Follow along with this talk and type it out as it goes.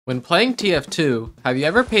When playing TF2, have you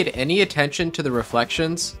ever paid any attention to the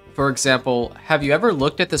reflections? For example, have you ever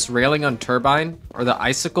looked at this railing on Turbine, or the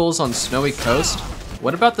icicles on Snowy Coast?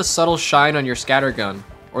 What about the subtle shine on your scattergun,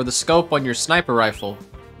 or the scope on your sniper rifle?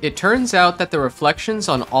 It turns out that the reflections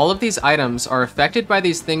on all of these items are affected by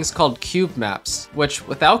these things called Cubemaps, which,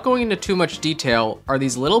 without going into too much detail, are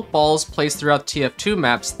these little balls placed throughout TF2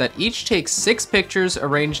 maps that each take 6 pictures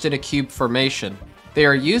arranged in a cube formation. They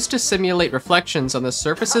are used to simulate reflections on the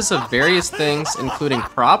surfaces of various things, including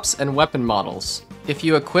props and weapon models. If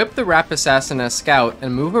you equip the Rap Assassin as Scout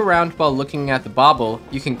and move around while looking at the bauble,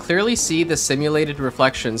 you can clearly see the simulated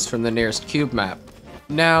reflections from the nearest cube map.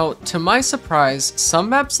 Now, to my surprise, some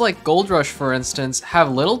maps like Gold Rush, for instance,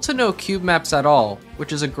 have little to no cube maps at all,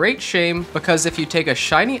 which is a great shame because if you take a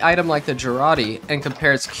shiny item like the Girardi and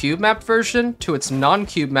compare its cube map version to its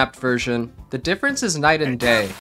non-cube mapped version, the difference is night and day.